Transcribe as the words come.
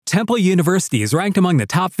Temple University is ranked among the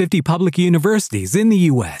top 50 public universities in the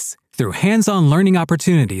U.S. Through hands-on learning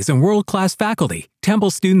opportunities and world-class faculty,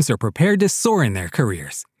 Temple students are prepared to soar in their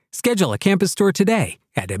careers. Schedule a campus tour today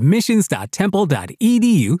at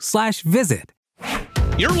admissions.temple.edu/visit.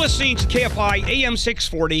 You're listening to KFI AM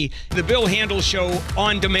 640, the Bill Handel Show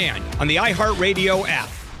on demand on the iHeartRadio app.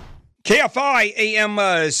 KFI AM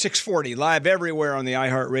 640, live everywhere on the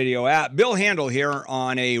iHeartRadio app. Bill Handel here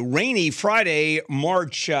on a rainy Friday,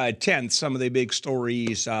 March 10th. Some of the big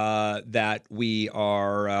stories that we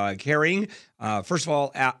are carrying. First of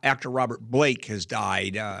all, actor Robert Blake has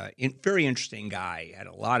died. Very interesting guy, had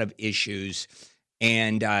a lot of issues.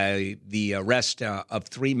 And the arrest of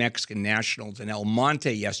 3 Mexican nationals in El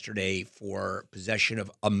Monte yesterday for possession of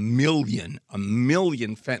a million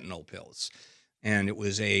fentanyl pills. And it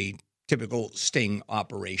was a typical sting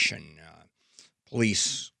operation.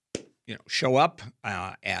 Police, show up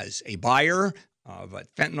as a buyer of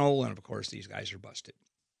fentanyl, and of course, these guys are busted.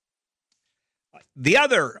 The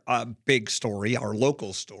other big story, our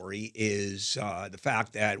local story, is the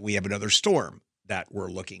fact that we have another storm that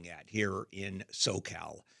we're looking at here in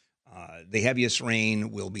SoCal. The heaviest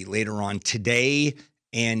rain will be later on today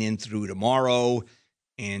and in through tomorrow.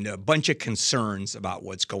 And a bunch of concerns about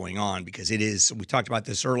what's going on because it is, we talked about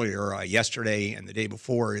this earlier yesterday and the day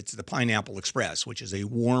before, it's the Pineapple Express, which is a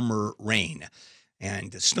warmer rain.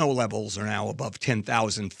 And the snow levels are now above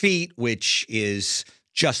 10,000 feet, which is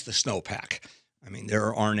just the snowpack. I mean,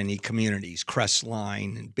 there aren't any communities,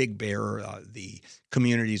 Crestline and Big Bear, the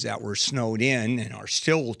communities that were snowed in and are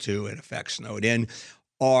still to, in effect, snowed in,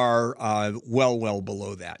 are well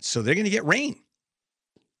below that. So they're going to get rain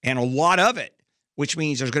and a lot of it, which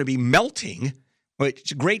means there's going to be melting,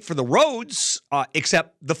 which is great for the roads,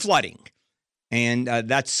 except the flooding. And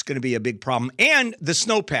that's going to be a big problem. And the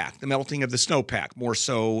snowpack, the melting of the snowpack, more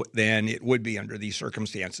so than it would be under these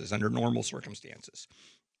circumstances, under normal circumstances.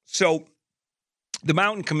 So the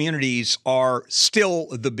mountain communities are still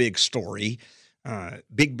the big story.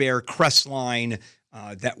 Big Bear, Crestline,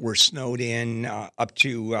 that were snowed in up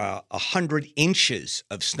to 100 inches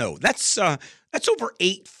of snow. That's over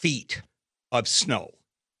 8 feet of snow.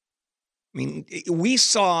 I mean, we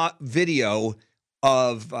saw video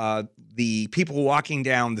of the people walking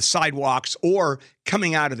down the sidewalks or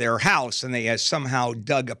coming out of their house, and they had somehow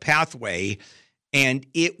dug a pathway, and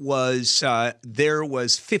it was there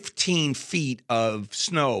was 15 feet of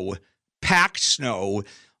snow, packed snow,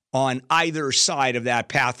 on either side of that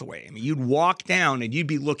pathway. I mean, you'd walk down and you'd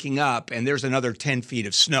be looking up, and there's another 10 feet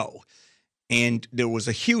of snow. And there was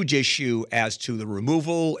a huge issue as to the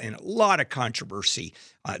removal and a lot of controversy.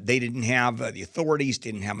 They didn't have, the authorities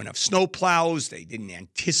didn't have enough snow plows. They didn't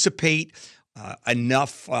anticipate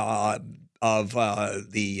enough of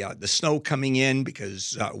the snow coming in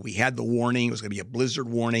because we had the warning. It was going to be a blizzard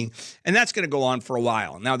warning. And that's going to go on for a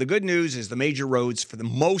while. Now, the good news is the major roads, for the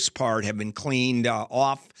most part, have been cleaned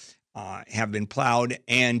off, have been plowed,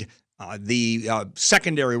 and the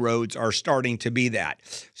secondary roads are starting to be that.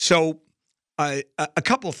 So, a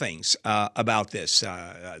couple things about this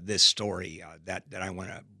story that I want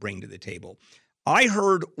to bring to the table. I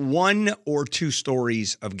heard 1 or 2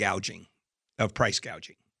 stories of gouging, of price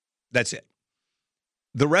gouging. That's it.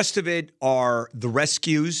 The rest of it are the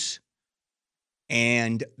rescues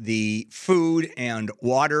and the food and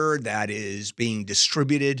water that is being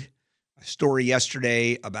distributed. A story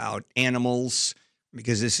yesterday about animals,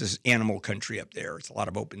 because this is animal country up there. It's a lot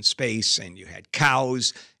of open space, and you had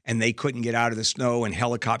cows, and they couldn't get out of the snow, and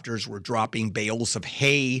helicopters were dropping bales of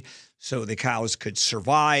hay so the cows could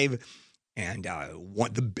survive. And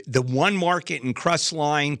the one market in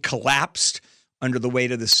Crestline collapsed under the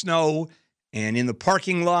weight of the snow, and in the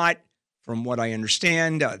parking lot, from what I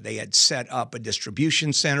understand, they had set up a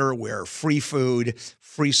distribution center where free food,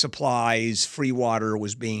 free supplies, free water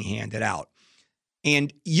was being handed out.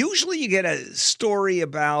 And usually you get a story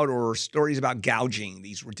about, or stories about gouging,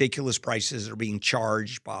 these ridiculous prices that are being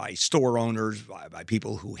charged by store owners, by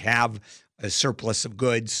people who have a surplus of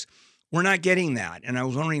goods. We're not getting that. And I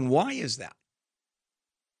was wondering, why is that?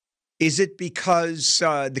 Is it because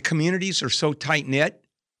the communities are so tight-knit?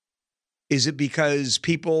 Is it because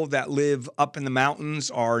people that live up in the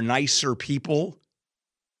mountains are nicer people?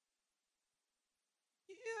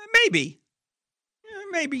 Yeah, maybe.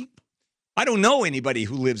 Maybe. I don't know anybody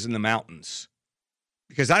who lives in the mountains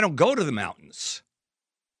because I don't go to the mountains.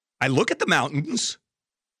 I look at the mountains,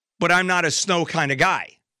 but I'm not a snow kind of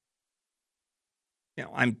guy.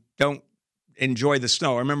 I don't enjoy the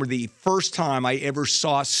snow. I remember the first time I ever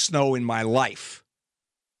saw snow in my life.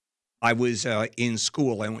 I was in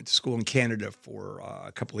school. I went to school in Canada for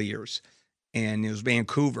a couple of years. and it was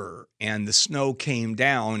Vancouver, and the snow came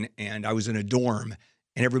down, and I was in a dorm,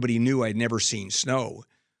 and everybody knew I'd never seen snow.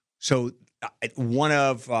 So one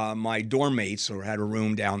of my dorm mates, who had a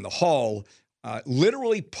room down the hall,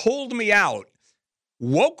 literally pulled me out,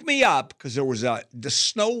 woke me up because the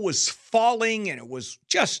snow was falling, and it was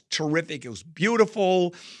just terrific. It was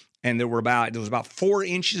beautiful, and there was about 4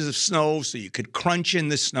 inches of snow, so you could crunch in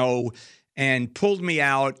the snow, and pulled me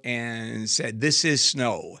out and said, "This is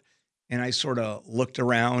snow." And I sort of looked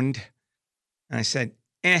around, and I said,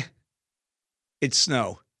 it's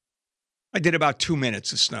snow. I did about 2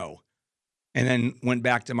 minutes of snow, and then went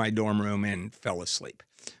back to my dorm room and fell asleep.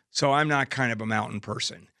 So I'm not kind of a mountain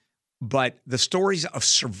person. But the stories of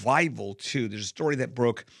survival, too. There's a story that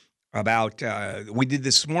broke about, we did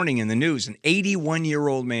this morning in the news, an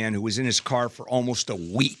 81-year-old man who was in his car for almost a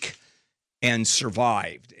week and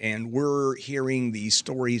survived. And we're hearing these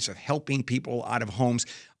stories of helping people out of homes.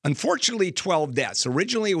 Unfortunately, 12 deaths.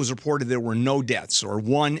 Originally, it was reported there were no deaths, or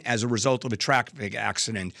one as a result of a traffic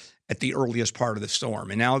accident at the earliest part of the storm.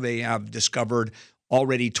 And now they have discovered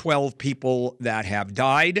already 12 people that have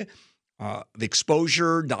died of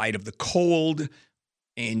exposure, died of the cold.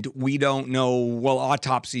 And we don't know, well,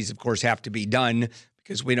 autopsies, of course, have to be done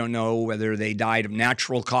because we don't know whether they died of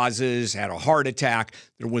natural causes, had a heart attack.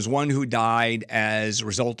 There was one who died as a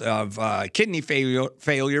result of kidney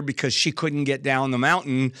failure because she couldn't get down the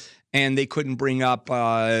mountain and they couldn't bring up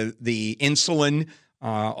the insulin.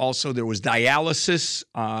 Also, there was dialysis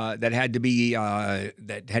that had to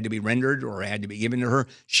be rendered or had to be given to her.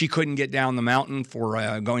 She couldn't get down the mountain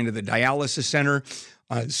for going to the dialysis center.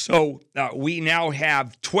 So we now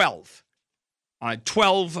have 12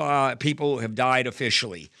 people have died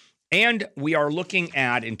officially. And we are looking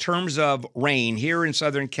at, in terms of rain, here in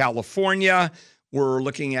Southern California, we're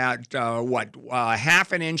looking at,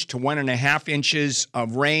 half an inch to 1.5 inches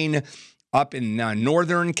of rain. Up in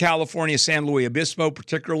Northern California, San Luis Obispo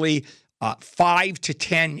particularly, 5 to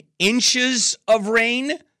 10 inches of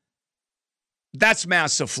rain. That's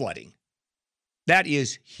massive flooding. That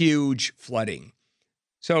is huge flooding.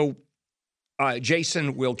 So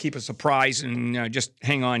Jason will keep us apprised, and just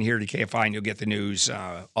hang on here to KFI, and you'll get the news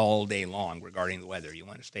all day long regarding the weather. You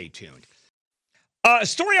want to stay tuned. A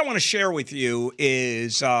story I want to share with you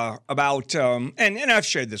is about, and I've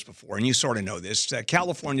shared this before, and you sort of know this,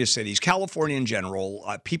 California cities, California in general,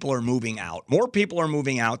 people are moving out. More people are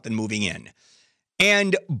moving out than moving in.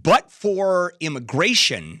 But for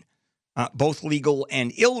immigration, both legal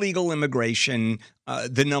and illegal immigration,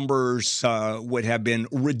 the numbers would have been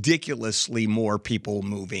ridiculously more people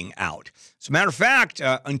moving out. As a matter of fact,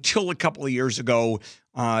 until a couple of years ago,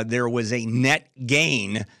 there was a net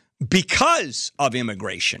gain because of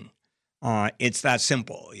immigration. It's that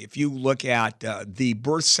simple. If you look at the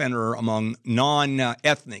birth center among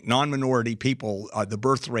non-ethnic, non-minority people, the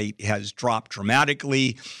birth rate has dropped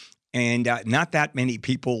dramatically, and not that many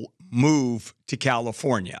people move to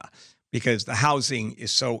California because the housing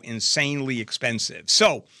is so insanely expensive.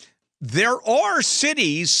 So there are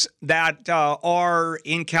cities that are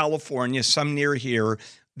in California, some near here,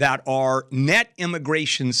 that are net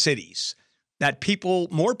immigration cities, that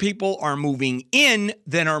more people are moving in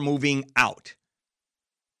than are moving out.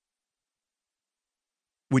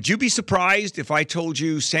 Would you be surprised if I told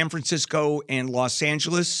you San Francisco and Los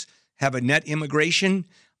Angeles have a net immigration?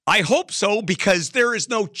 I hope so, because there is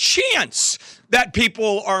no chance that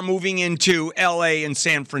people are moving into LA and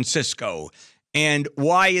San Francisco. And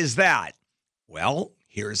why is that? Well,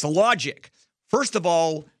 here's the logic. First of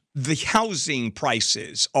all, the housing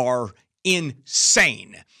prices are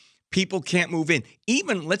insane. People can't move in.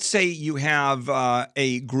 Even, let's say you have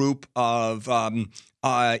a group of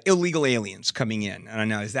illegal aliens coming in. I don't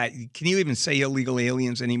know, can you even say illegal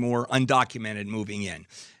aliens anymore? Undocumented moving in.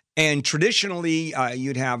 And traditionally,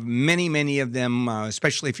 you'd have many, many of them,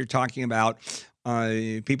 especially if you're talking about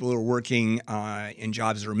people who are working in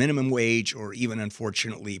jobs that are minimum wage, or even,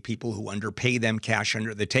 unfortunately, people who underpay them, cash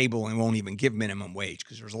under the table, and won't even give minimum wage,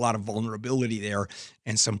 because there's a lot of vulnerability there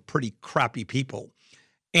and some pretty crappy people.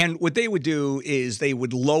 And what they would do is they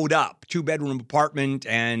would load up 2-bedroom apartment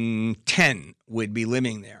and 10 would be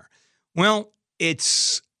living there. Well,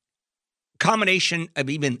 it's combination of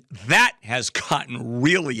even that has gotten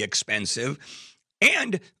really expensive,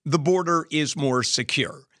 and the border is more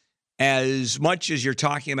secure. As much as you're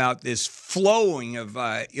talking about this flowing of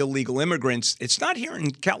illegal immigrants, it's not here in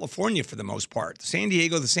California for the most part. The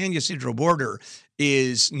San Ysidro border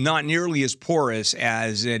is not nearly as porous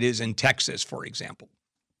as it is in Texas, for example.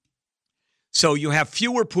 So you have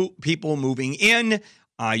fewer people moving in,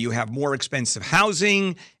 you have more expensive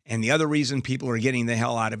housing, and the other reason people are getting the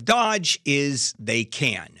hell out of Dodge is they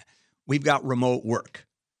can. we've got remote work.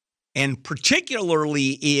 And particularly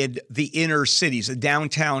in the inner cities, the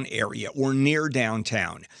downtown area or near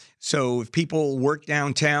downtown. So if people work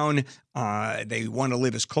downtown, they want to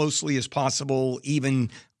live as closely as possible, even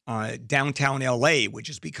downtown LA, which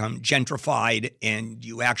has become gentrified, and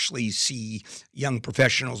you actually see young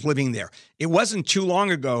professionals living there. It wasn't too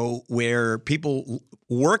long ago where people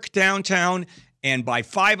work downtown, and by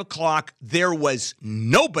 5 o'clock, there was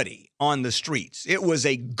nobody on the streets. It was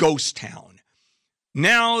a ghost town.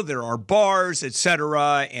 Now there are bars,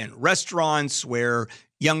 etc., and restaurants where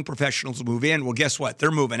young professionals move in. Well, guess what?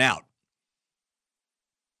 They're moving out.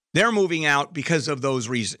 They're moving out because of those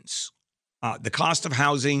reasons. The cost of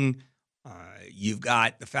housing, you've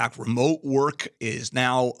got the fact remote work is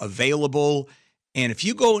now available. And if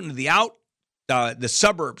you go into the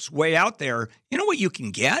suburbs way out there, you know what you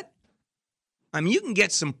can get? I mean, you can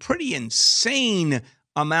get some pretty insane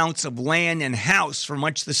amounts of land and house for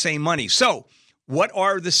much the same money. So what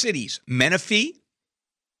are the cities? Menifee,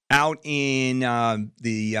 out in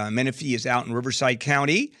Menifee is out in Riverside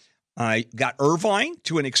County. Got Irvine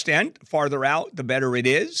to an extent. Farther out, the better it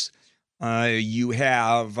is. You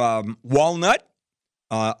have Walnut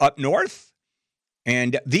up north.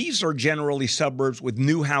 And these are generally suburbs with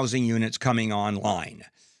new housing units coming online.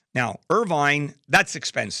 Now, Irvine, that's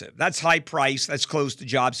expensive. That's high price. That's close to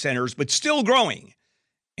job centers, but still growing.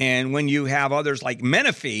 And when you have others like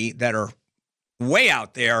Menifee that are way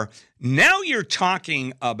out there, now you're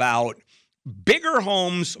talking about bigger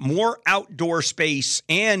homes, more outdoor space,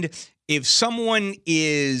 and if someone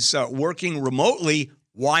is working remotely,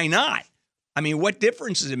 why not? I mean, what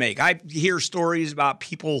difference does it make? I hear stories about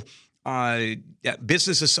people,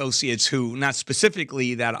 business associates who, not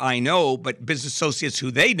specifically that I know, but business associates who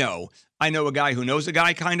they know. I know a guy who knows a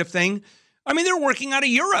guy kind of thing. I mean, they're working out of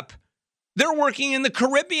Europe. They're working in the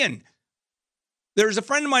Caribbean. There's a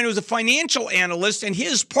friend of mine who's a financial analyst, and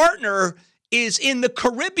his partner is in the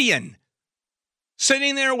Caribbean,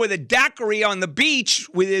 sitting there with a daiquiri on the beach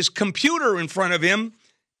with his computer in front of him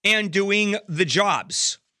and doing the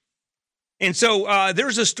jobs. And so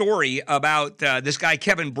there's a story about this guy,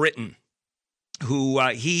 Kevin Britton, who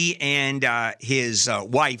he and his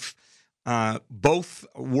wife both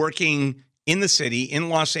working in the city in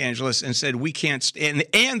Los Angeles, and said, we can't stand,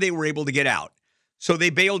 and they were able to get out. So they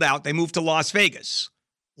bailed out. They moved to Las Vegas.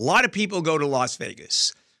 A lot of people go to Las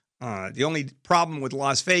Vegas. The only problem with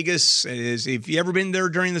Las Vegas is, if you ever been there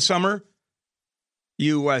during the summer,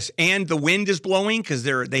 and the wind is blowing, because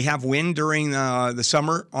they have wind during the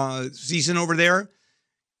summer season over there.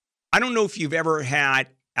 I don't know if you've ever had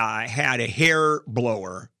a hair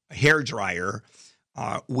blower, a hair dryer,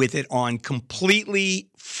 with it on completely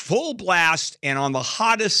full blast and on the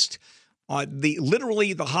hottest,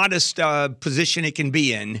 literally the hottest position it can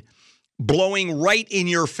be in, blowing right in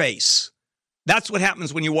your face. That's what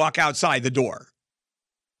happens when you walk outside the door.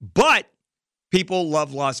 But people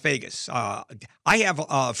love Las Vegas. I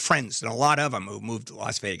have friends, and a lot of them, who moved to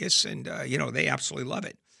Las Vegas, and, they absolutely love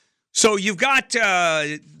it. So you've got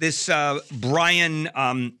this Brian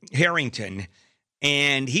Harrington,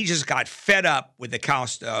 and he just got fed up with the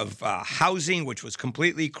cost of housing, which was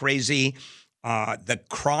completely crazy. The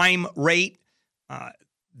crime rate,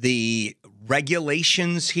 the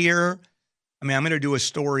regulations here. I mean, I'm going to do a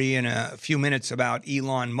story in a few minutes about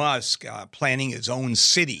Elon Musk planning his own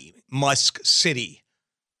city, Musk City.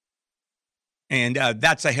 And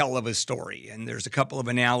that's a hell of a story. And there's a couple of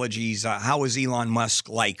analogies. How is Elon Musk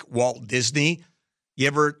like Walt Disney?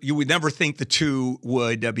 You would never think the two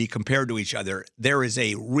would be compared to each other. There is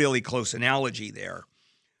a really close analogy there.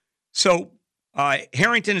 So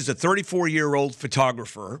Harrington is a 34-year-old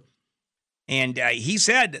photographer. And he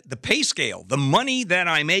said the pay scale, the money that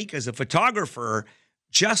I make as a photographer,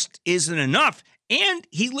 just isn't enough. And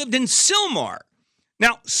he lived in Sylmar.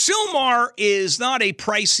 Now, Sylmar is not a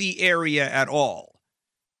pricey area at all.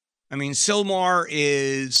 I mean, Sylmar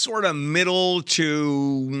is sort of middle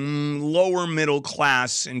to lower middle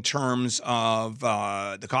class in terms of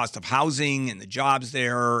the cost of housing and the jobs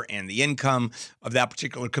there and the income of that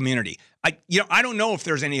particular community. I don't know if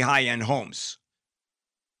there's any high-end homes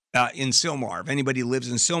in Sylmar. If anybody lives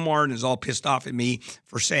in Sylmar and is all pissed off at me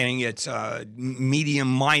for saying it's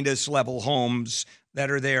medium-minus level homes that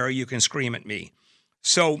are there, you can scream at me.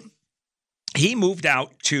 So he moved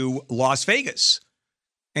out to Las Vegas,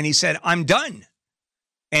 and he said, I'm done.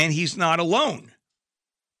 And he's not alone.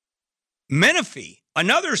 Menifee,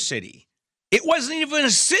 another city, it wasn't even a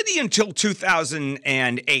city until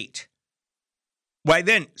 2008. Why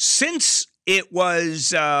then, since then,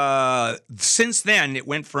 it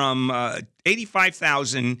went from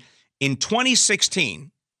 85,000 in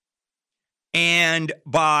 2016 And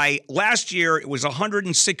by last year, it was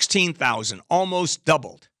 116,000, almost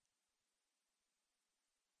doubled.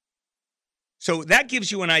 So that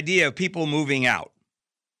gives you an idea of people moving out.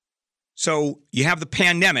 So you have the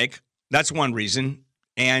pandemic, that's one reason,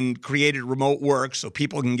 and created remote work so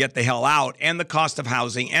people can get the hell out, and the cost of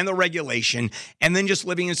housing and the regulation, and then just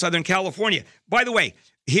living in Southern California. By the way,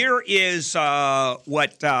 here is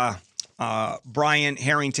what Brian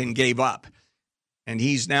Harrington gave up. And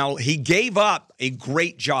he gave up a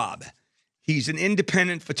great job. He's an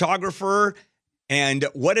independent photographer. And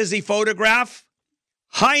what does he photograph?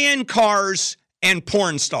 High-end cars and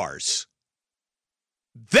porn stars.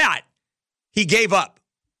 That he gave up.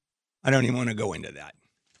 I don't even want to go into that.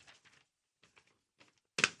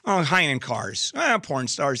 Oh, high-end cars, porn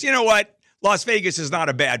stars. You know what? Las Vegas is not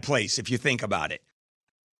a bad place if you think about it.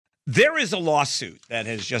 There is a lawsuit that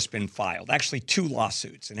has just been filed, actually 2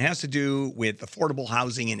 lawsuits, and it has to do with affordable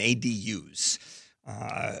housing and ADUs,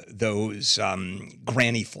 those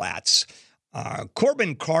granny flats.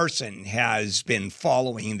 Corbin Carson has been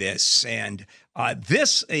following this, and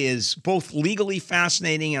this is both legally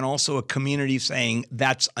fascinating and also a community saying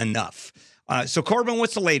that's enough. So, Corbin,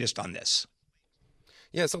 what's the latest on this?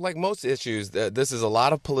 Yeah, so like most issues, this is a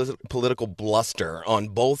lot of political bluster on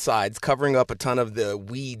both sides, covering up a ton of the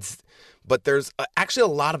weeds. But there's actually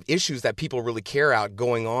a lot of issues that people really care about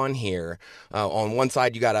going on here. On one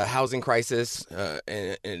side, you got a housing crisis,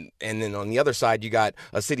 and then on the other side, you got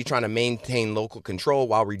a city trying to maintain local control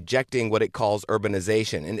while rejecting what it calls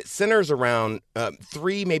urbanization. And it centers around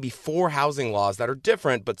 3, maybe 4 housing laws that are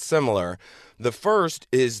different but similar. The first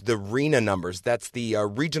is the RHNA numbers. That's the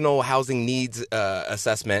Regional Housing Needs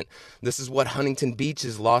Assessment. This is what Huntington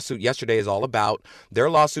Beach's lawsuit yesterday is all about.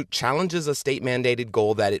 Their lawsuit challenges a state-mandated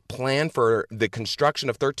goal that it planned for the construction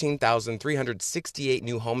of 13,368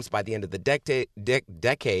 new homes by the end of the decade.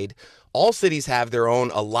 All cities have their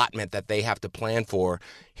own allotment that they have to plan for.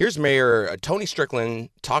 Here's Mayor Tony Strickland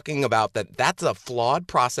talking about that's a flawed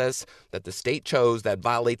process that the state chose that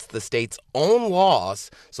violates the state's own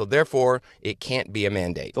laws, so therefore it can't be a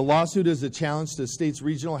mandate. The lawsuit is a challenge to the state's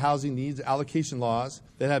regional housing needs allocation laws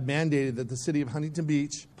that have mandated that the city of Huntington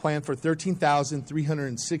Beach plan for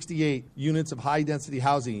 13,368 units of high-density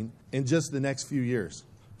housing in just the next few years.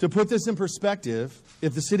 To put this in perspective,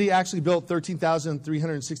 if the city actually built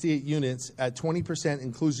 13,368 units at 20%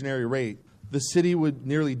 inclusionary rate, the city would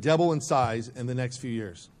nearly double in size in the next few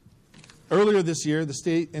years. Earlier this year, the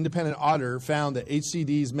state independent auditor found that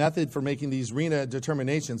HCD's method for making these RHNA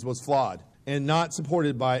determinations was flawed and not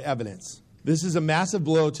supported by evidence. This is a massive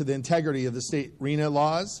blow to the integrity of the state RHNA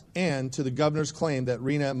laws and to the governor's claim that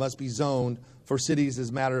RHNA must be zoned for cities as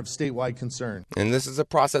a matter of statewide concern. And this is a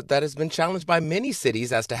process that has been challenged by many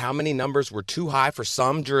cities as to how many numbers were too high for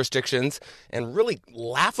some jurisdictions and really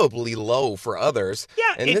laughably low for others.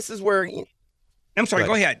 Yeah, and this is where... I'm sorry,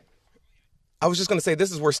 go ahead. I was just going to say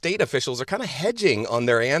this is where state officials are kind of hedging on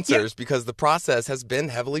their answers because the process has been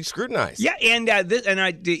heavily scrutinized. Yeah, and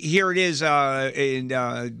here it is in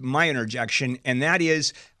my interjection, and that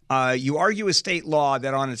is you argue a state law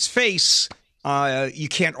that on its face you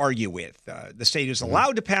can't argue with. The state is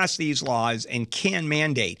allowed to pass these laws and can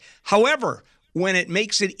mandate. However, when it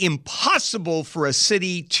makes it impossible for a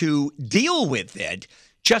city to deal with it,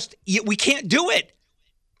 we can't do it.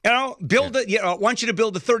 I want you to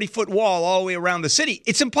build a 30-foot wall all the way around the city.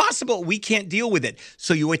 It's impossible. We can't deal with it.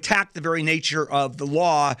 So you attack the very nature of the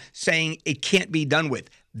law, saying it can't be done with.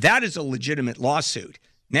 That is a legitimate lawsuit.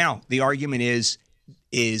 Now, the argument is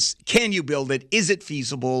can you build it? Is it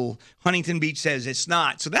feasible? Huntington Beach says it's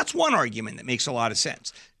not. So that's one argument that makes a lot of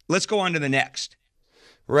sense. Let's go on to the next.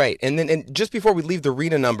 Right. And just before we leave the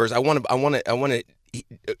RHNA numbers, I want to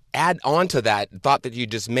add on to that thought that you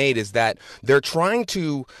just made is that they're trying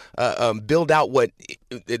to build out what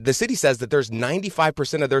the city says that there's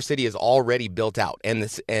 95% of their city is already built out, and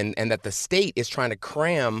that the state is trying to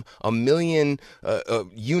cram 1 million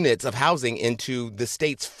units of housing into the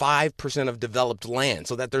state's 5% of developed land,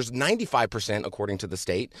 so that there's 95%, according to the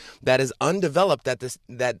state, that is undeveloped.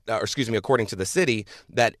 According to the city,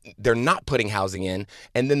 that they're not putting housing in.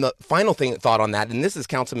 And then the final thought on that, and this is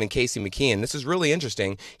Councilman Casey McKeon. This is really interesting.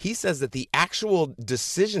 He says that the actual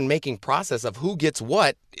decision-making process of who gets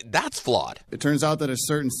what, that's flawed. It turns out that a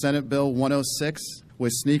certain Senate Bill 106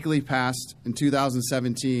 was sneakily passed in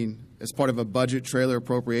 2017 as part of a budget trailer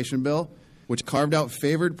appropriation bill, which carved out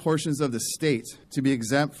favored portions of the state to be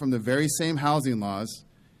exempt from the very same housing laws,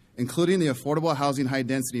 including the affordable housing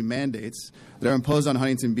high-density mandates that are imposed on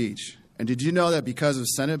Huntington Beach. And did you know that because of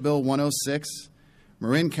Senate Bill 106,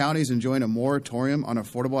 Marin County is enjoying a moratorium on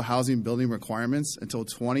affordable housing building requirements until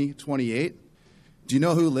 2028? Do you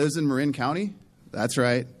know who lives in Marin County? That's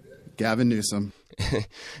right, Gavin Newsom.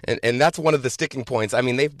 And that's one of the sticking points. I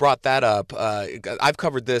mean, they've brought that up. I've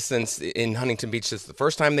covered this since in Huntington Beach. Since the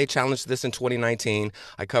first time they challenged this in 2019.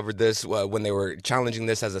 I covered this when they were challenging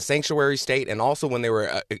this as a sanctuary state, and also when they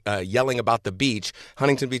were yelling about the beach.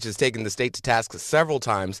 Huntington Beach has taken the state to task several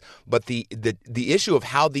times, but the issue of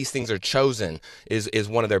how these things are chosen is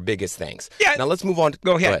one of their biggest things. Yeah. Now let's move on.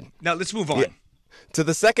 Go ahead. Now let's move on. Yeah. To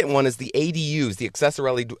the second one is the ADUs, the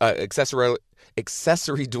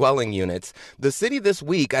accessory dwelling units. The city this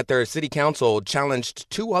week at their city council challenged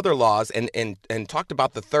two other laws and talked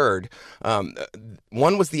about the third.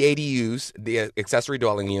 One was the ADUs, the accessory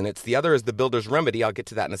dwelling units. The other is the builder's remedy. I'll get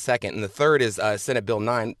to that in a second. And the third is Senate Bill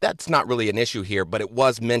 9. That's not really an issue here, but it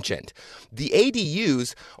was mentioned. The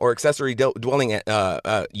ADUs, or accessory dwelling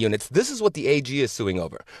units, this is what the AG is suing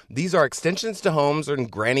over. These are extensions to homes or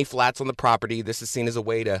granny flats on the property. This is seen as a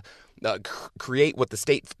way to create what the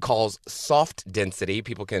state calls soft density.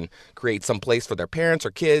 People can create some place for their parents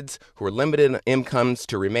or kids who are limited in incomes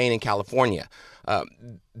to remain in California.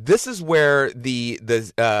 This is where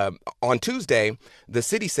on Tuesday, the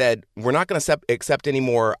city said, we're not going to accept any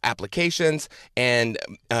more applications. And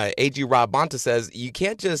AG Rob Bonta says you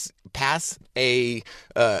can't just pass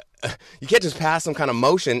some kind of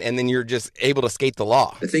motion and then you're just able to skate the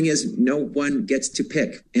law. The thing is, no one gets to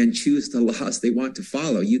pick and choose the laws they want to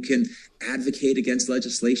follow. You can advocate against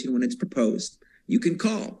legislation when it's proposed. You can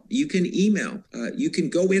call, you can email, you can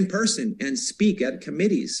go in person and speak at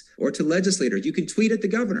committees or to legislators. You can tweet at the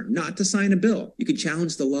governor not to sign a bill. You can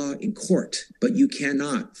challenge the law in court, but you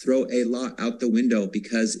cannot throw a law out the window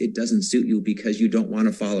because it doesn't suit you, because you don't want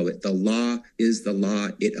to follow it. The law is the law.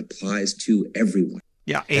 It applies to everyone.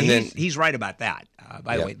 Yeah, and he's right about that.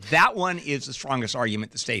 By the way, that one is the strongest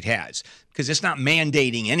argument the state has, because it's not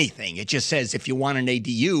mandating anything. It just says if you want an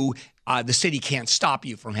ADU, the city can't stop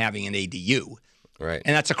you from having an ADU. Right.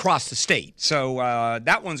 And that's across the state. So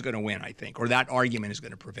that one's going to win, I think, or that argument is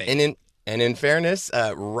going to prevail. And in fairness,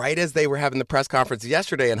 right as they were having the press conference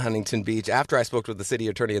yesterday in Huntington Beach, after I spoke with the city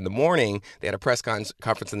attorney in the morning, they had a press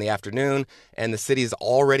conference in the afternoon, and the city has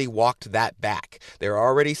already walked that back. They're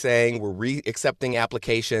already saying we're re-accepting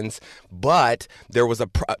applications, but there was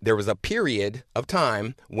a period of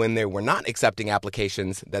time when they were not accepting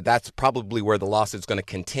applications. That's probably where the lawsuit's going to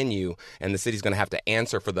continue, and the city's going to have to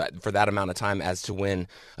answer for that amount of time as to when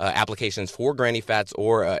applications for granny flats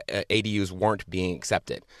or ADUs weren't being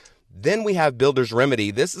accepted. Then we have builder's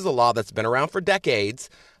remedy. This is a law that's been around for decades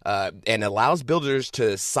and allows builders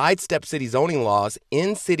to sidestep city zoning laws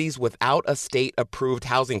in cities without a state-approved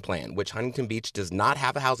housing plan, which Huntington Beach does not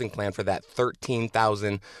have a housing plan for that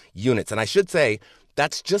 13,000 units. And I should say,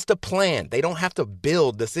 that's just a plan. They don't have to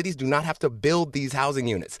build. The cities do not have to build these housing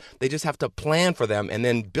units. They just have to plan for them, and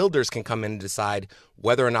then builders can come in and decide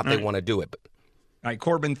whether or not they want to do it. All right,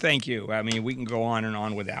 Corbin, thank you. I mean, we can go on and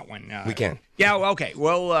on with that one. We can. Yeah, okay.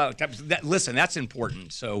 Well, listen, that's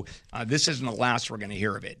important. So this isn't the last we're going to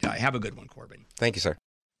hear of it. Have a good one, Corbin. Thank you, sir.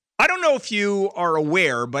 I don't know if you are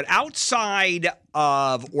aware, but outside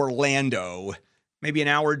of Orlando, maybe an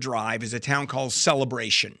hour drive, is a town called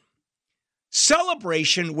Celebration.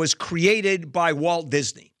 Celebration was created by Walt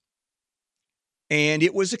Disney. And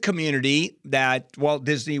it was a community that Walt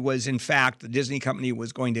Disney was, in fact, the Disney company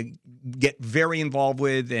was going to get very involved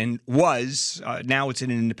with and was. Now it's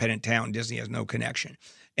an independent town. Disney has no connection.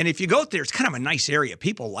 And if you go there, it's kind of a nice area.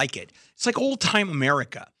 People like it. It's like old-time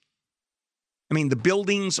America. I mean, the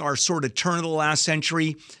buildings are sort of turn of the last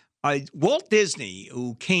century. Walt Disney,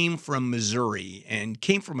 who came from Missouri and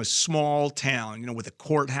came from a small town, with a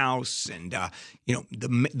courthouse and,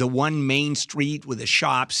 the one main street with the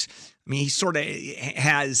shops. I mean, he sort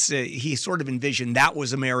of envisioned that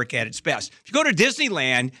was America at its best. If you go to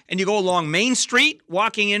Disneyland and you go along Main Street,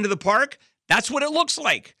 walking into the park, that's what it looks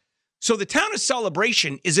like. So the town of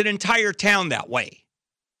Celebration is an entire town that way.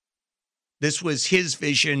 This was his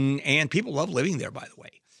vision, and people love living there, by the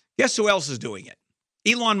way. Guess who else is doing it?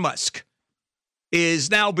 Elon Musk is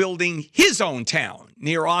now building his own town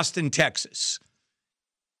near Austin, Texas.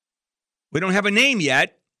 We don't have a name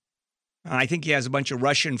yet. I think he has a bunch of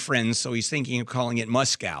Russian friends, so he's thinking of calling it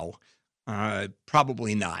Moscow.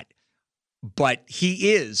 Probably not. But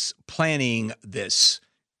he is planning this,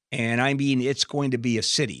 and I mean, it's going to be a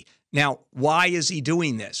city. Now, why is he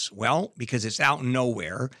doing this? Well, because it's out in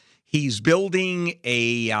nowhere. He's building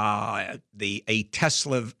a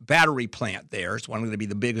Tesla battery plant there. It's one going to be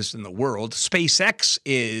the biggest in the world. SpaceX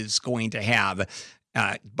is going to have,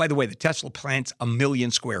 by the way, the Tesla plant's 1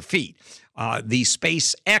 million square feet. The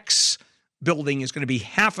SpaceX building is going to be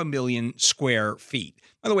 500,000 square feet.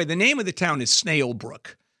 By the way, the name of the town is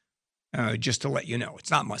Snailbrook. just to let you know.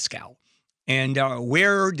 It's not Muskow. And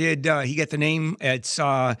where did he get the name? It's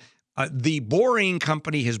the Boring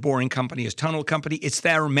Company, his tunnel company. It's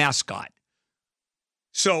their mascot.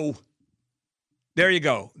 So there you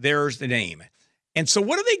go. There's the name. And so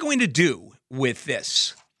what are they going to do with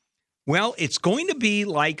this? Well, it's going to be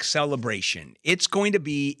like Celebration. It's going to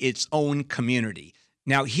be its own community.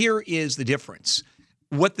 Now, here is the difference.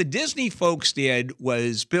 What the Disney folks did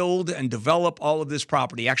was build and develop all of this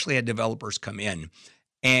property. Actually had developers come in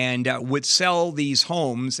and would sell these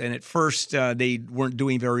homes. And at first, they weren't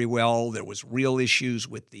doing very well. There was real issues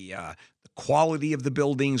with the quality of the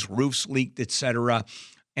buildings, roofs leaked, et cetera.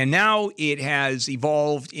 And now it has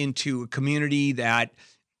evolved into a community that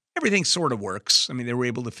everything sort of works. I mean, they were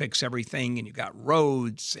able to fix everything, and you got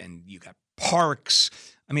roads and you got parks.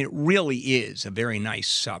 I mean, it really is a very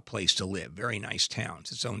nice place to live, very nice town.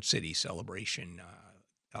 It's its own city, Celebration,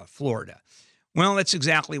 Florida. Well, that's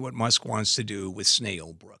exactly what Musk wants to do with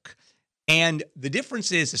Snail Brook. And the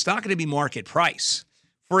difference is it's not going to be market price.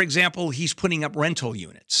 For example, he's putting up rental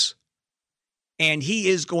units. And he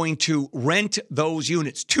is going to rent those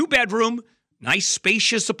units, 2-bedroom, nice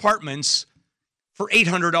spacious apartments for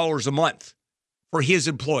 $800 a month for his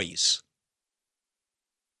employees.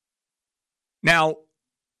 Now,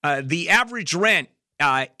 the average rent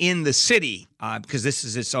in the city, because this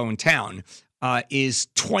is its own town, is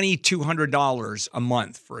 $2,200 a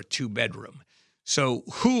month for a 2-bedroom. So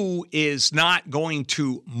who is not going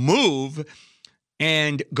to move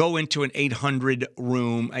and go into an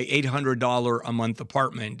 $800 a month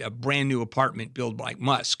apartment, a brand new apartment built by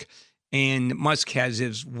Musk? And Musk has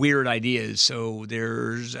his weird ideas, so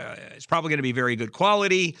it's probably going to be very good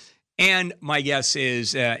quality. And my guess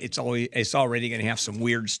is it's already going to have some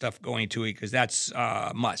weird stuff going to it because that's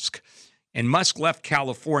Musk. And Musk left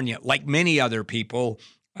California, like many other people,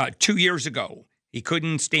 2 years ago. He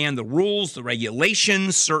couldn't stand the rules, the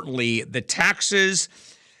regulations, certainly the taxes.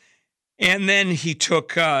 And then he took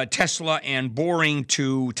Tesla and Boring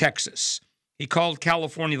to Texas. He called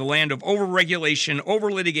California the land of over-regulation,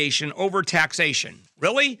 over-litigation, over-taxation.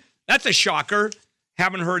 Really? That's a shocker.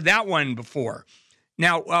 Haven't heard that one before.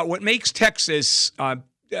 Now, what makes Texas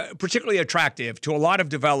particularly attractive to a lot of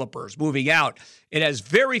developers moving out, it has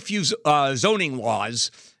very few zoning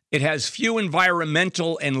laws. It has few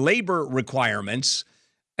environmental and labor requirements.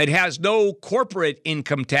 It has no corporate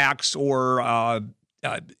income tax or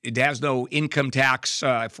it has no income tax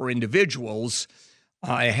for individuals.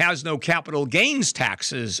 It has no capital gains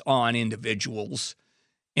taxes on individuals.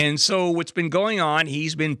 And so what's been going on,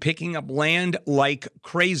 he's been picking up land like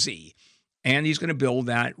crazy, and he's going to build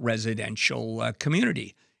that residential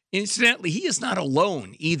community. Incidentally, he is not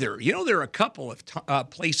alone either. You know, there are a couple of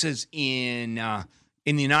places in the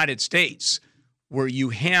United States where you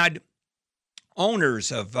had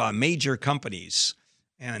owners of major companies,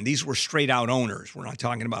 and these were straight-out owners. We're not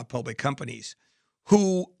talking about public companies,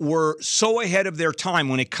 who were so ahead of their time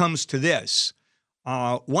when it comes to this.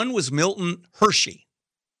 One was Milton Hershey.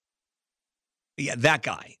 Yeah, that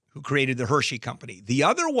guy who created the Hershey Company. The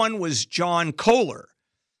other one was John Kohler.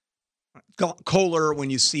 Kohler, when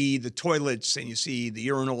you see the toilets and you see the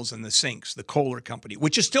urinals and the sinks, the Kohler Company,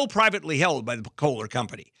 which is still privately held by the Kohler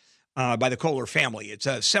Company, by the Kohler family. It's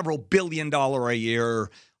a several $billion-a-year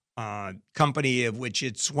company, of which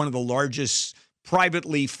it's one of the largest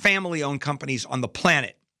privately family-owned companies on the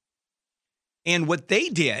planet. And what they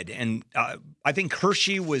did, and I think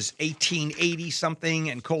Hershey was 1880-something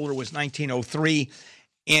and Kohler was 1903,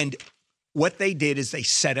 and what they did is they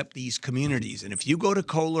set up these communities. And if you go to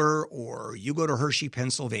Kohler or you go to Hershey,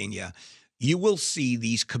 Pennsylvania, you will see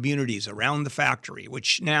these communities around the factory,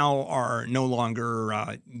 which now are no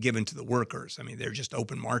longer given to the workers. I mean, they're just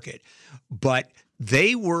open market. But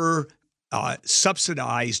they were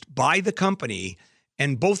subsidized by the company,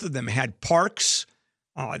 and both of them had parks.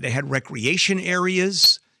 They had recreation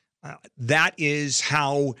areas. That is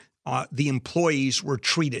how the employees were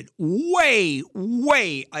treated, way,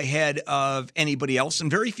 way ahead of anybody else. And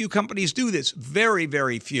very few companies do this, very,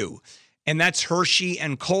 very few. And that's Hershey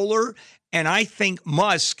and Kohler. And I think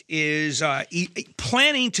Musk is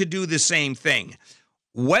planning to do the same thing.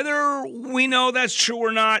 Whether we know that's true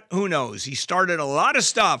or not, who knows? He started a lot of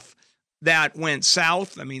stuff that went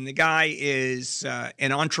south. I mean, the guy is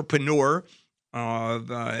an entrepreneur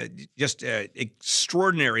of just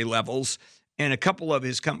extraordinary levels. And a couple of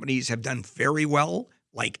his companies have done very well,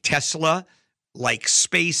 like Tesla, like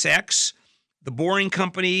SpaceX. The Boring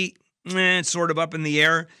Company, it's sort of up in the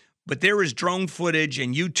air. But there is drone footage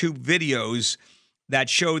and YouTube videos that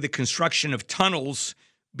show the construction of tunnels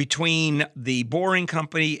between the Boring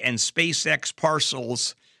Company and SpaceX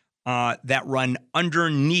parcels that run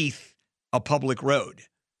underneath a public road.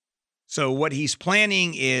 So what he's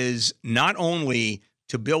planning is not only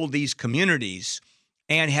to build these communities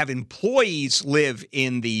and have employees live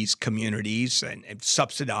in these communities and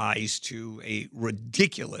subsidized to a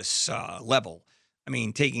ridiculous level. I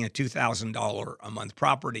mean, taking a $2,000 a month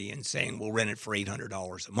property and saying we'll rent it for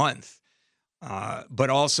 $800 a month. But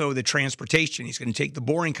also the transportation. He's going to take the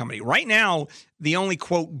boring company. Right now, the only,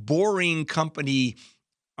 quote, boring company,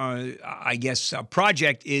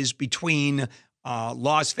 project is between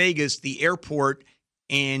Las Vegas, the airport,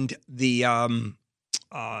 and the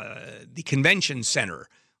convention center,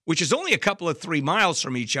 which is only a couple of 3 miles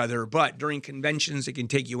from each other, but during conventions, it can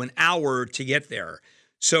take you an hour to get there.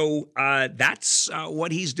 So that's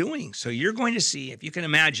what he's doing. So you're going to see, if you can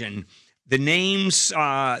imagine, the names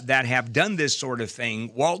that have done this sort of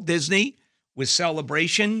thing: Walt Disney with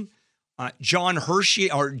Celebration, John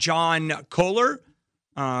Kohler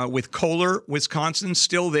with Kohler, Wisconsin,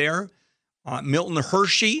 still there. Milton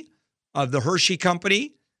Hershey of the Hershey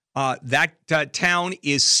Company. That town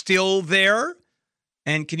is still there.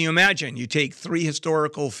 And can you imagine? You take 3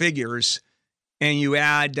 historical figures and you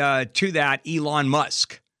add to that Elon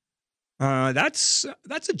Musk. That's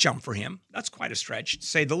a jump for him. That's quite a stretch, to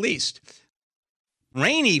say the least.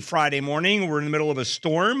 Rainy Friday morning. We're in the middle of a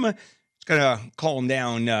storm. It's going to calm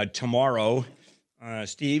down tomorrow.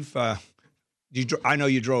 Steve, I know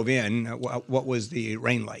you drove in. What was the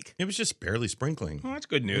rain like? It was just barely sprinkling. Oh, that's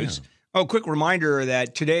good news. Yeah. Oh, quick reminder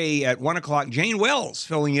that today at 1 o'clock, Jane Wells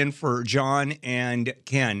filling in for John and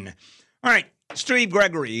Ken. All right, Steve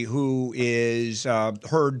Gregory, who is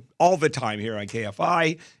heard all the time here on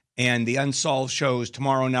KFI, and the Unsolved shows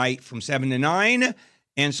tomorrow night from 7 to 9.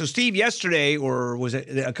 And so, Steve, yesterday, or was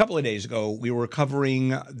it a couple of days ago, we were covering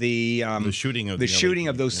the shooting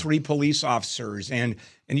of those 3 police officers, and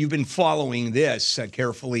you've been following this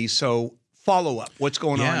carefully. So, follow up. What's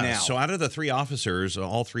going on now? So, out of the 3 officers,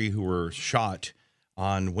 all 3 who were shot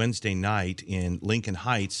on Wednesday night in Lincoln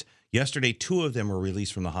Heights, yesterday 2 of them were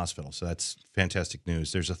released from the hospital. So that's fantastic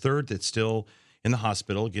news. There's a 3rd that's still in the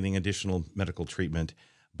hospital getting additional medical treatment,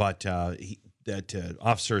 but that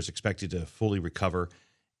officer is expected to fully recover.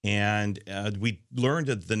 And we learned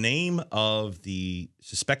the name of the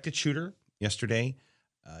suspected shooter yesterday.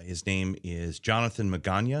 His name is Jonathan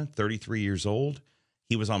Magana, 33 years old.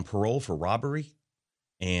 He was on parole for robbery.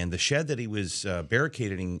 And the shed that he was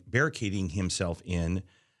barricading himself in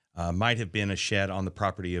might have been a shed on the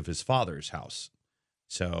property of his father's house.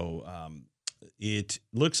 So it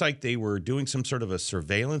looks like they were doing some sort of a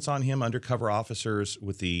surveillance on him. Undercover officers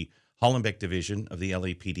with the Hollenbeck Division of the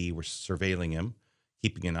LAPD were surveilling him,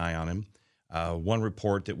 keeping an eye on him. One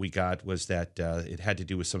report that we got was that it had to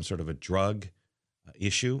do with some sort of a drug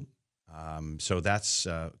issue. So that's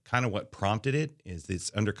kind of what prompted it, is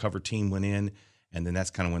this undercover team went in, and then that's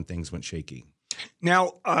kind of when things went shaky.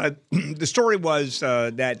 Now, the story was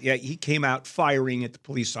that he came out firing at the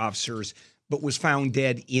police officers, but was found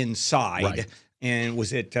dead inside. Right. And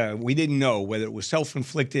was it, we didn't know whether it was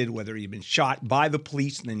self-inflicted, whether he'd been shot by the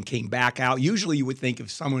police and then came back out. Usually you would think if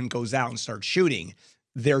someone goes out and starts shooting,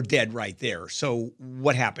 they're dead right there. So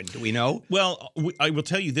what happened? Do we know? Well, I will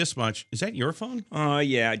tell you this much. Is that your phone?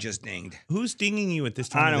 Yeah, I just dinged. Who's dinging you at this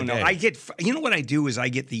time I don't know. I You know what I do is I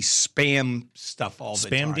get these spam stuff all the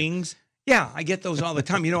time. Spam dings? Yeah, I get those all the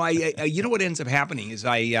time. You know, you know what ends up happening is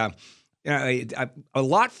I a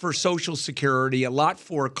lot for Social Security, a lot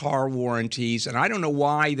for car warranties, and I don't know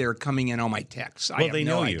why they're coming in on my texts. I have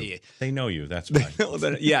no idea. They know you. That's why.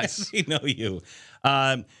 Yes. They know you.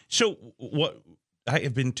 So what I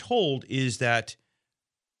have been told is that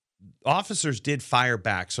officers did fire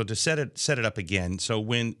back. So to set it up again, so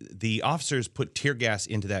when the officers put tear gas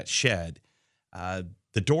into that shed,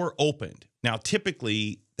 the door opened. Now,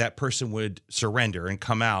 typically, that person would surrender and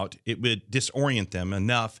come out. It would disorient them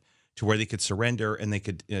enough to where they could surrender and they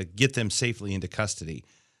could get them safely into custody.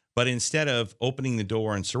 But instead of opening the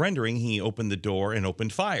door and surrendering, he opened the door and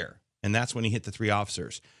opened fire. And that's when he hit the 3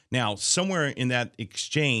 officers. Now, somewhere in that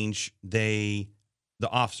exchange, the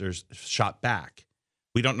officers shot back.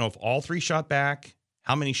 We don't know if all 3 shot back,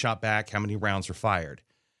 how many shot back, how many rounds were fired.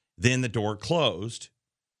 Then the door closed.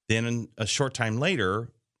 Then a short time later,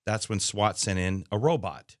 that's when SWAT sent in a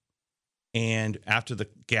robot. And after the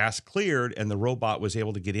gas cleared and the robot was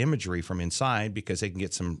able to get imagery from inside, because they can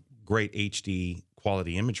get some great HD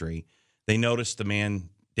quality imagery, they noticed the man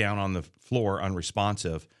down on the floor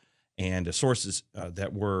unresponsive. And sources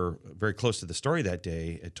that were very close to the story that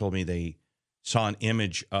day told me they saw an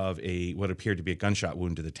image of what appeared to be a gunshot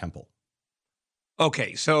wound to the temple.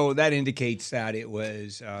 Okay, so that indicates that it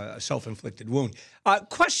was a self-inflicted wound.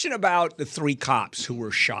 Question about the 3 cops who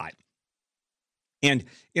were shot. And,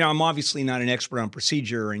 I'm obviously not an expert on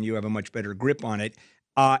procedure, and you have a much better grip on it.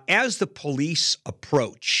 As the police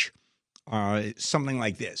approach something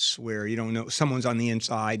like this, where you don't know someone's on the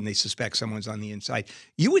inside and they suspect someone's on the inside,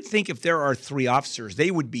 you would think if there are 3 officers,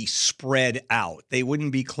 they would be spread out. They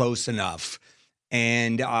wouldn't be close enough.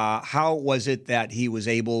 And how was it that he was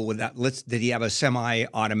able with that? Did he have a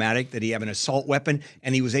semi-automatic? Did he have an assault weapon?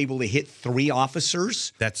 And he was able to hit 3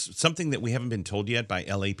 officers? That's something that we haven't been told yet by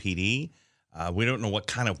LAPD. We don't know what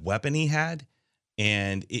kind of weapon he had.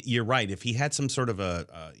 And you're right. If he had some sort of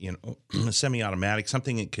a semi-automatic,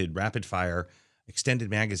 something that could rapid fire, extended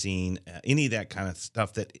magazine, any of that kind of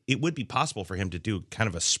stuff, that it would be possible for him to do kind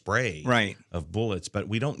of a spray of bullets. But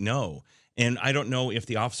we don't know. And I don't know if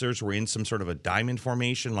the officers were in some sort of a diamond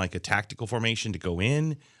formation, like a tactical formation to go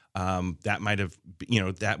in. That might have,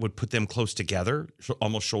 that would put them close together,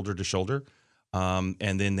 almost shoulder to shoulder. And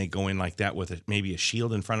then they go in like that with maybe a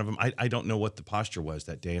shield in front of them. I don't know what the posture was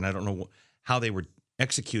that day, and I don't know how they were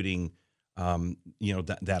executing,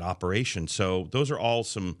 that operation. So those are all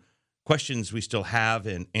some questions we still have,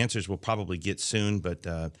 and answers we'll probably get soon. But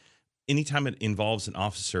anytime it involves an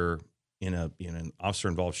officer in an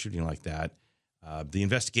officer-involved shooting like that, the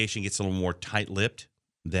investigation gets a little more tight-lipped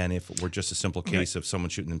than if it were just a simple case of someone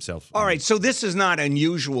shooting himself. All right, so this is not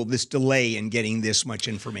unusual, this delay in getting this much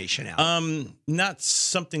information out. Not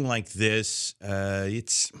something like this. I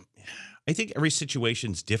think every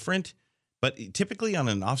situation's different, but typically on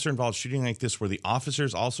an officer-involved shooting like this where the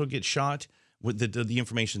officers also get shot, the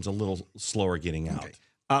information's a little slower getting out. Okay.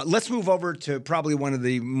 Let's move over to probably one of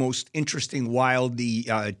the most interesting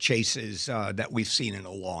wildy chases that we've seen in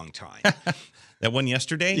a long time. That one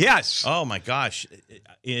yesterday? Yes. Oh, my gosh.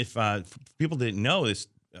 If people didn't know, this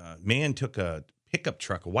man took a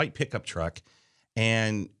white pickup truck,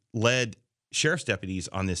 and led sheriff's deputies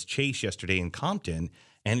on this chase yesterday in Compton,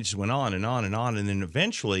 and it just went on and on and on. And then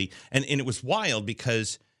eventually, and it was wild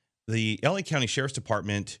because the LA County Sheriff's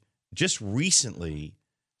Department just recently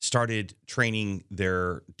started training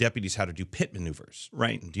their deputies how to do pit maneuvers.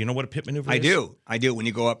 Right. Do you know what a pit maneuver I is? I do. When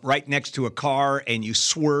you go up right next to a car and you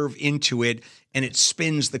swerve into it and it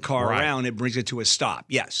spins the car around, it brings it to a stop.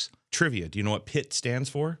 Yes. Trivia. Do you know what PIT stands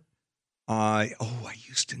for? I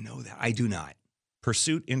used to know that. I do not.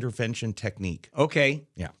 Pursuit Intervention Technique. Okay.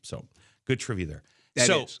 Yeah. So good trivia there. That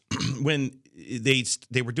is. When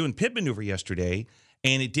they were doing pit maneuver yesterday,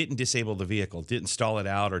 and it didn't disable the vehicle, didn't stall it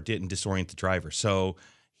out, or didn't disorient the driver. So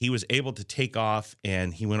he was able to take off,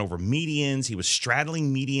 and he went over medians. He was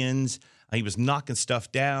straddling medians. He was knocking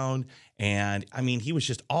stuff down. And, I mean, he was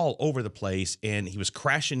just all over the place. And he was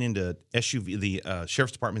crashing into the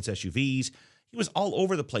Sheriff's Department's SUVs. He was all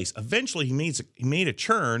over the place. Eventually, he made a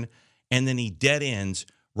turn, and then he dead ends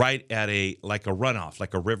right at a runoff,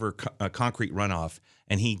 like a river concrete runoff.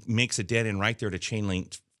 And he makes a dead end right there to chain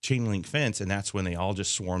link fence, and that's when they all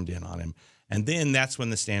just swarmed in on him. And then that's when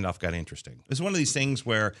the standoff got interesting. It's one of these things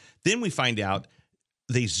where then we find out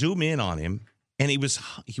they zoom in on him, and he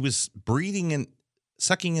was breathing and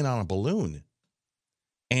sucking in on a balloon.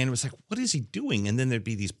 And it was like, what is he doing? And then there'd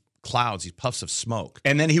be these clouds, these puffs of smoke.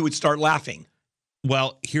 And then he would start laughing.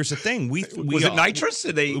 Well, here's the thing. Was it nitrous?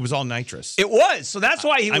 It was all nitrous. It was. So that's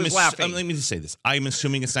why he was laughing. Let me just say this. I'm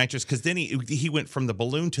assuming it's nitrous because then he went from the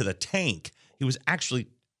balloon to the tank.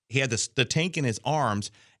 He had the tank in his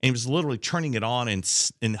arms, and he was literally turning it on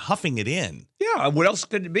and huffing it in. Yeah. What else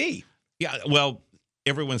could it be? Yeah. Well,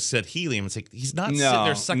 everyone said helium. It's like, he's not sitting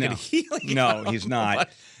there sucking helium. No, he's not.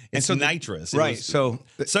 It's nitrous. Right. So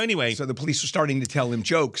anyway. So the police were starting to tell him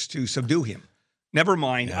jokes to subdue him. Never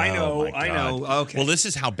mind. I know. Okay. Well, this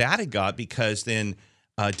is how bad it got, because then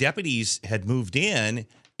deputies had moved in,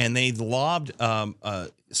 and they lobbed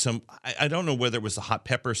some. I don't know whether it was the hot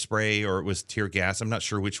pepper spray or it was tear gas. I'm not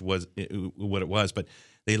sure what it was, but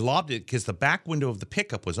they lobbed it because the back window of the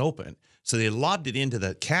pickup was open. So they lobbed it into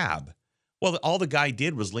the cab. Well, all the guy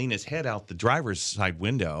did was lean his head out the driver's side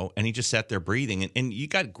window, and he just sat there breathing. And you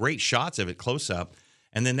got great shots of it close up,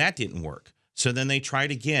 and then that didn't work. So then they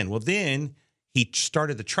tried again. Well, then he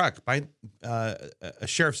started the truck. A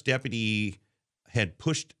sheriff's deputy had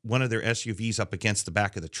pushed one of their SUVs up against the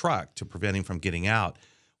back of the truck to prevent him from getting out.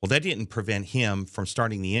 Well, that didn't prevent him from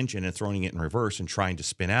starting the engine and throwing it in reverse and trying to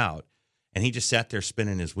spin out. And he just sat there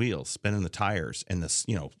spinning his wheels, spinning the tires, and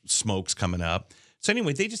the smoke's coming up. So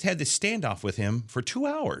anyway, they just had this standoff with him for 2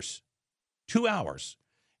 hours. 2 hours.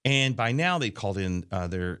 And by now they called in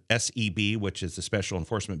their SEB, which is the Special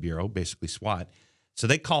Enforcement Bureau, basically SWAT. So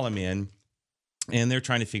they call him in, and they're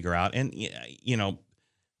trying to figure out. And,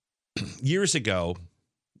 years ago,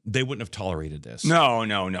 they wouldn't have tolerated this.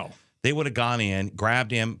 No. They would have gone in,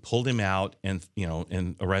 grabbed him, pulled him out, and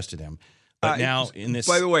arrested him. But now in this,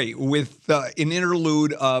 by the way, with an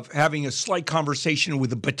interlude of having a slight conversation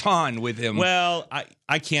with a baton with him. well,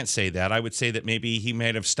 I can't say that. I would say that maybe he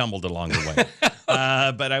might have stumbled along the way.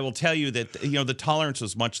 But I will tell you that the tolerance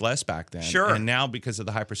was much less back then. Sure. And now because of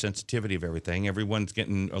the hypersensitivity of everything, everyone's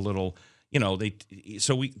getting a little.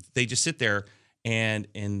 They just sit there and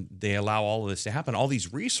they allow all of this to happen. All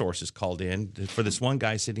these resources called in for this one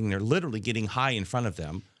guy sitting there, literally getting high in front of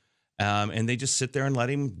them. And they just sit there and let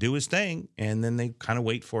him do his thing. And then they kind of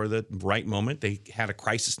wait for the right moment. They had a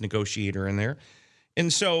crisis negotiator in there.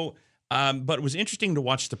 And so, but it was interesting to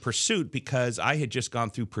watch the pursuit because I had just gone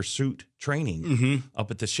through pursuit training up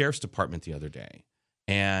at the sheriff's department the other day.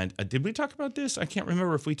 And did we talk about this? I can't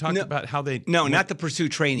remember if we talked about how they... No, not the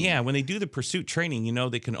pursuit training. Yeah, when they do the pursuit training,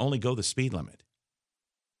 they can only go the speed limit.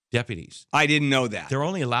 Deputies. I didn't know that. They're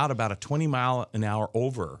only allowed about a 20-mile-an-hour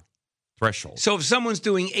over threshold. So if someone's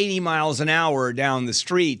doing 80 miles an hour down the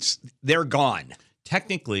streets, they're gone.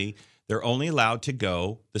 Technically, they're only allowed to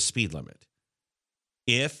go the speed limit.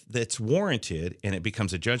 If that's warranted and it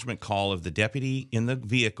becomes a judgment call of the deputy in the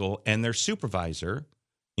vehicle and their supervisor,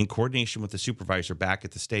 in coordination with the supervisor back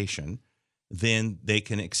at the station, then they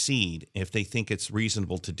can exceed if they think it's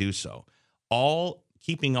reasonable to do so.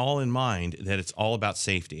 Keeping all in mind that it's all about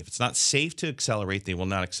safety. If it's not safe to accelerate, they will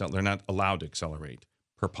not accelerate. They're not allowed to accelerate.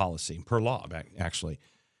 Per policy, per law, actually.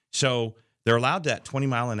 So they're allowed that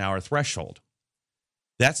 20-mile-an-hour threshold.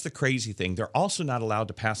 That's the crazy thing. They're also not allowed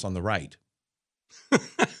to pass on the right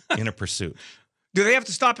in a pursuit. Do they have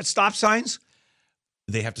to stop at stop signs?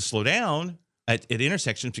 They have to slow down at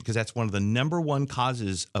intersections because that's one of the number one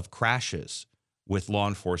causes of crashes with law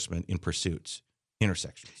enforcement in pursuits,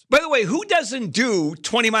 intersections. By the way, who doesn't do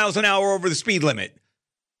 20 miles an hour over the speed limit?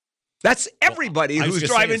 That's everybody who's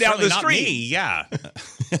driving down the street. Not me, yeah.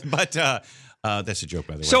 But that's a joke,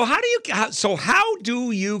 by the way. So how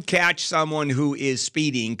do you catch someone who is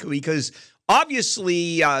speeding? Because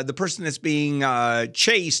obviously the person that's being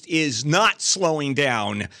chased is not slowing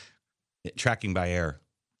down. Tracking by air.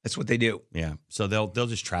 That's what they do. Yeah. So they'll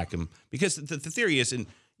just track him because the theory is, and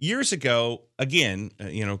years ago, again,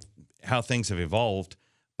 how things have evolved,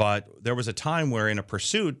 but there was a time where in a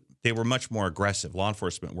pursuit, they were much more aggressive. Law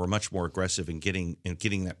enforcement were much more aggressive in getting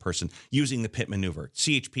that person using the pit maneuver.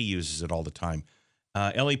 CHP uses it all the time.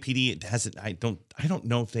 LAPD has it. I don't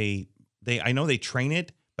know if they I know they train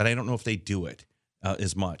it, but I don't know if they do it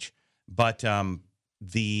as much. But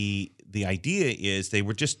the idea is they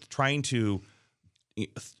were just trying to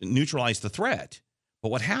neutralize the threat. But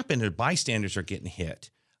what happened is bystanders are getting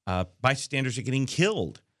hit. Bystanders are getting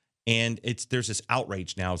killed. And there's this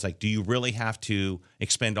outrage now. It's like, do you really have to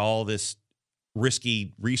expend all this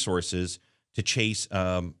risky resources to chase,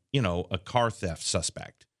 a car theft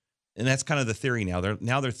suspect? And that's kind of the theory now.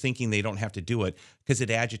 They're thinking they don't have to do it because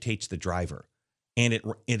it agitates the driver, and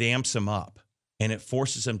it amps them up, and it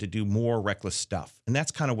forces them to do more reckless stuff. And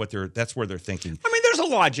that's kind of that's where they're thinking. I mean, there's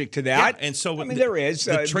a logic to that. Yeah, and so there is.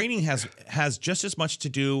 The training has just as much to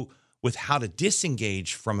do with how to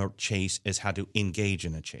disengage from a chase as how to engage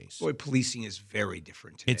in a chase. Boy, policing is very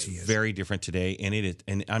different today. It's very different today,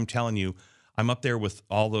 and I'm telling you, I'm up there with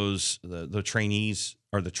all those the trainees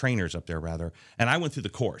or the trainers up there rather, and I went through the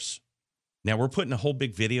course. Now we're putting a whole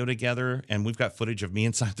big video together, and we've got footage of me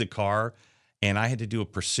inside the car, and I had to do a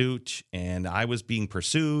pursuit, and I was being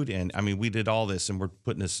pursued, and I mean we did all this, and we're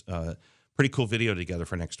putting this pretty cool video together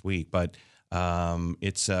for next week. But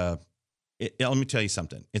let me tell you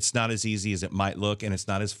something. It's not as easy as it might look, and it's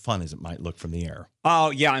not as fun as it might look from the air. Oh,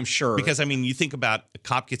 yeah, I'm sure. Because, I mean, you think about a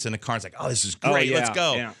cop gets in a car and it's like, oh, this is great. Yeah, let's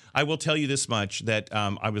go. Yeah. I will tell you this much, that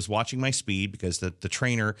I was watching my speed because the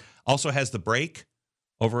trainer also has the brake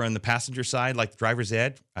over on the passenger side, like driver's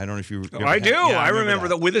ed. I don't know if you I do. Yeah, I remember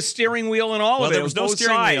that with a steering wheel and all of it. Well, there was no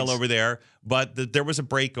steering wheel over there, but there was a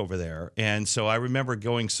brake over there. And so I remember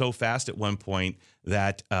going so fast at one point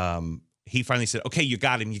that he finally said, okay, you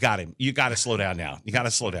got him. You got to slow down now. You got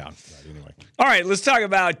to slow down. Right, anyway. All right, let's talk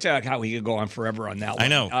about how we could go on forever on that one. I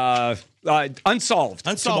know. Unsolved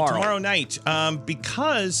tomorrow night.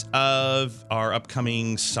 Because of our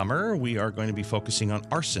upcoming summer, we are going to be focusing on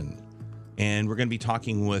arson. And we're going to be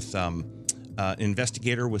talking with an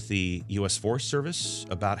investigator with the U.S. Forest Service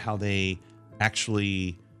about how they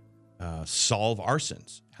actually solve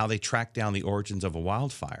arsons, how they track down the origins of a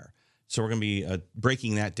wildfire. So we're going to be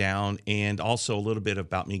breaking that down, and also a little bit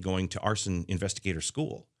about me going to arson investigator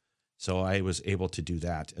school. So I was able to do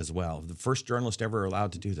that as well. The first journalist ever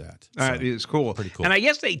allowed to do that. So, it's cool. Pretty cool. And I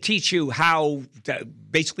guess they teach you how,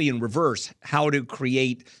 basically in reverse, how to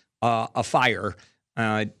create a fire.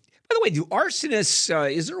 By the way, do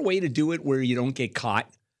arsonists, is there a way to do it where you don't get caught?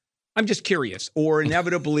 I'm just curious, or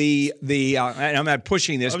inevitably and I'm not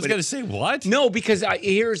pushing this. I was going to say, what? No, because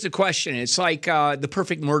here's the question. It's like the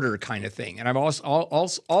perfect murder kind of thing. And I've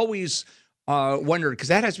always wondered, because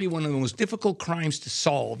that has to be one of the most difficult crimes to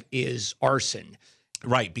solve, is arson.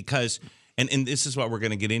 Right, because, and this is what we're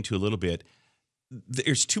going to get into a little bit.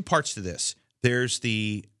 There's two parts to this. There's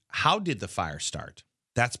the, how did the fire start?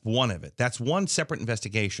 That's one of it. That's one separate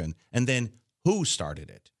investigation. And then who started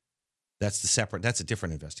it? That's a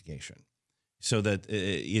different investigation. So that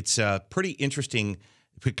it's pretty interesting,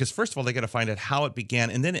 because first of all, they got to find out how it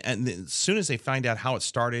began. And then as soon as they find out how it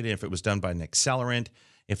started, if it was done by an accelerant,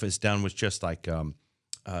 if it's done with just like,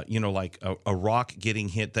 like a rock getting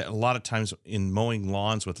hit, that a lot of times in mowing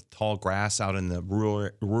lawns with tall grass out in the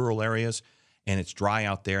rural areas, and it's dry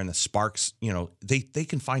out there and the sparks, they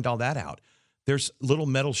can find all that out. There's little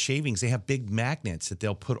metal shavings. They have big magnets that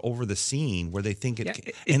they'll put over the scene where they think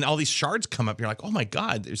and all these shards come up. You're like, oh my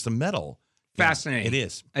God, there's the metal. Fascinating. Yeah, it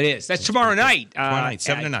is. It is. That's tomorrow night. Tomorrow night,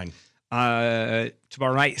 7 to 9.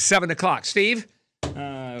 Tomorrow night, 7 o'clock. Steve,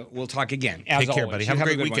 we'll talk again. As Take care, always. buddy. Have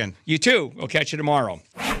a great weekend. You too. We'll catch you tomorrow.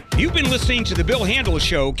 You've been listening to The Bill Handel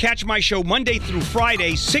Show. Catch my show Monday through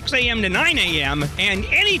Friday, 6 a.m. to 9 a.m. and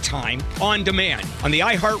anytime on demand on the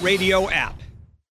iHeartRadio app.